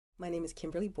My name is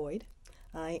Kimberli Boyd.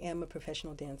 I am a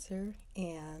professional dancer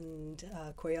and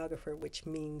choreographer, which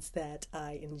means that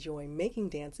I enjoy making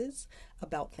dances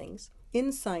about things.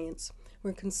 In science,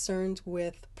 we're concerned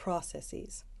with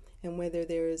processes and whether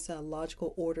there is a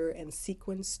logical order and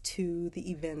sequence to the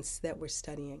events that we're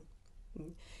studying.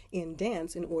 In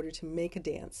dance, in order to make a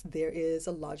dance, there is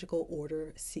a logical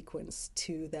order sequence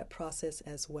to that process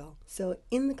as well. So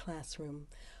in the classroom,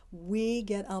 we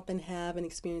get up and have an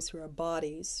experience through our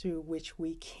bodies through which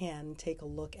we can take a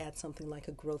look at something like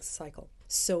a growth cycle.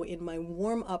 So in my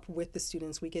warm-up with the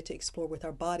students, we get to explore with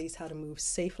our bodies how to move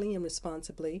safely and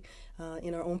responsibly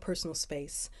in our own personal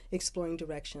space, exploring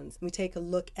directions. We take a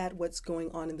look at what's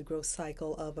going on in the growth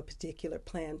cycle of a particular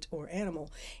plant or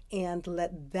animal and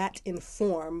let that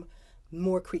inform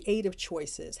more creative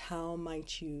choices. How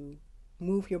might you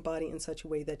move your body in such a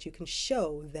way that you can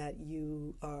show that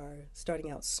you are starting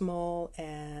out small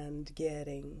and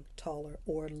getting taller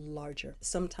or larger.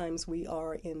 Sometimes we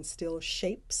are in still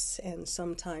shapes and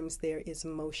sometimes there is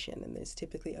motion, and there's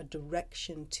typically a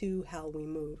direction to how we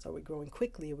move. Are we growing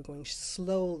quickly? Are we going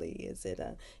slowly? Is it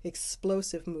an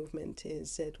explosive movement?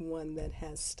 Is it one that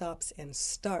has stops and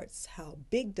starts? How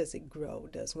big does it grow?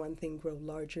 Does one thing grow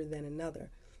larger than another?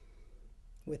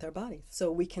 With our bodies.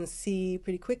 So we can see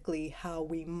pretty quickly how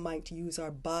we might use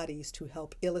our bodies to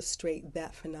help illustrate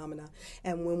that phenomena.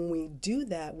 And when we do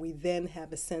that, we then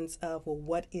have a sense of, well,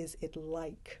 what is it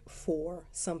like for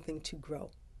something to grow?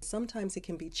 Sometimes it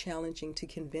can be challenging to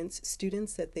convince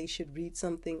students that they should read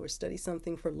something or study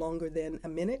something for longer than a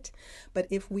minute. But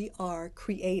if we are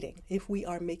creating, if we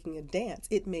are making a dance,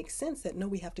 it makes sense that no,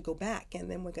 we have to go back and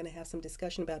then we're going to have some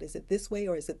discussion about, is it this way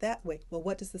or is it that way? Well,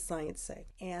 what does the science say?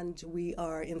 And we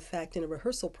are in fact in a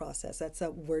rehearsal process. That's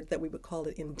a word that we would call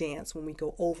it in dance, when we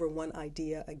go over one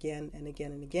idea again and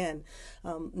again and again,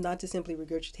 not to simply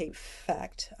regurgitate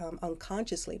fact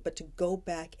unconsciously, but to go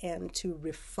back and to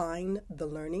refine the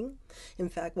learning. In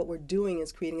fact, what we're doing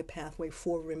is creating a pathway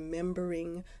for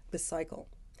remembering the cycle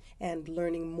and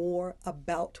learning more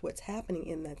about what's happening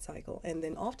in that cycle, and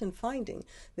then often finding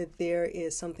that there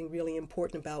is something really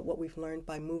important about what we've learned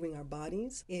by moving our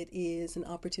bodies. It is an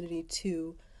opportunity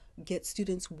to get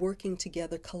students working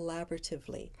together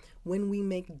collaboratively. When we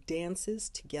make dances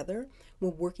together, we're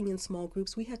working in small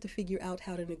groups, we had to figure out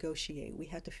how to negotiate. We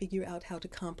had to figure out how to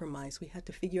compromise. We had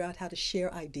to figure out how to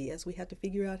share ideas. We had to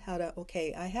figure out how to,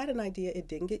 okay, I had an idea, it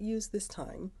didn't get used this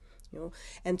time,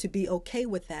 and to be okay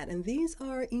with that. And these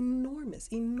are enormous,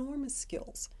 enormous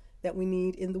skills that we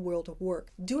need in the world of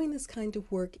work. Doing this kind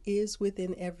of work is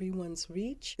within everyone's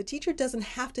reach. The teacher doesn't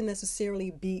have to necessarily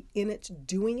be in it,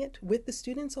 doing it with the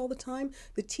students all the time.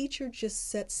 The teacher just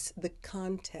sets the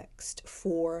context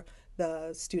for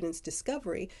the students'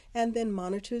 discovery and then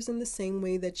monitors in the same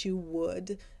way that you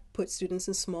would put students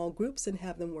in small groups and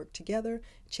have them work together,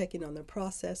 check in on their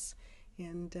process,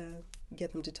 and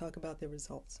get them to talk about their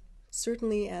results.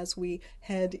 Certainly, as we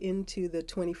head into the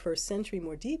 21st century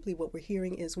more deeply, what we're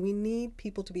hearing is we need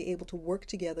people to be able to work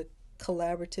together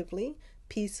collaboratively,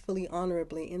 peacefully,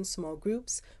 honorably in small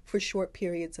groups for short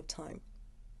periods of time.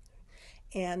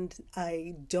 And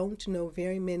I don't know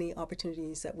very many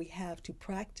opportunities that we have to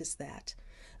practice that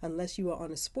unless you are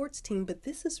on a sports team, but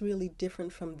this is really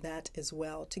different from that as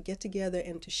well, to get together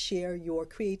and to share your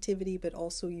creativity but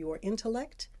also your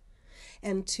intellect,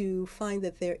 and to find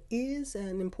that there is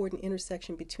an important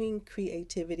intersection between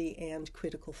creativity and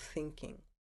critical thinking.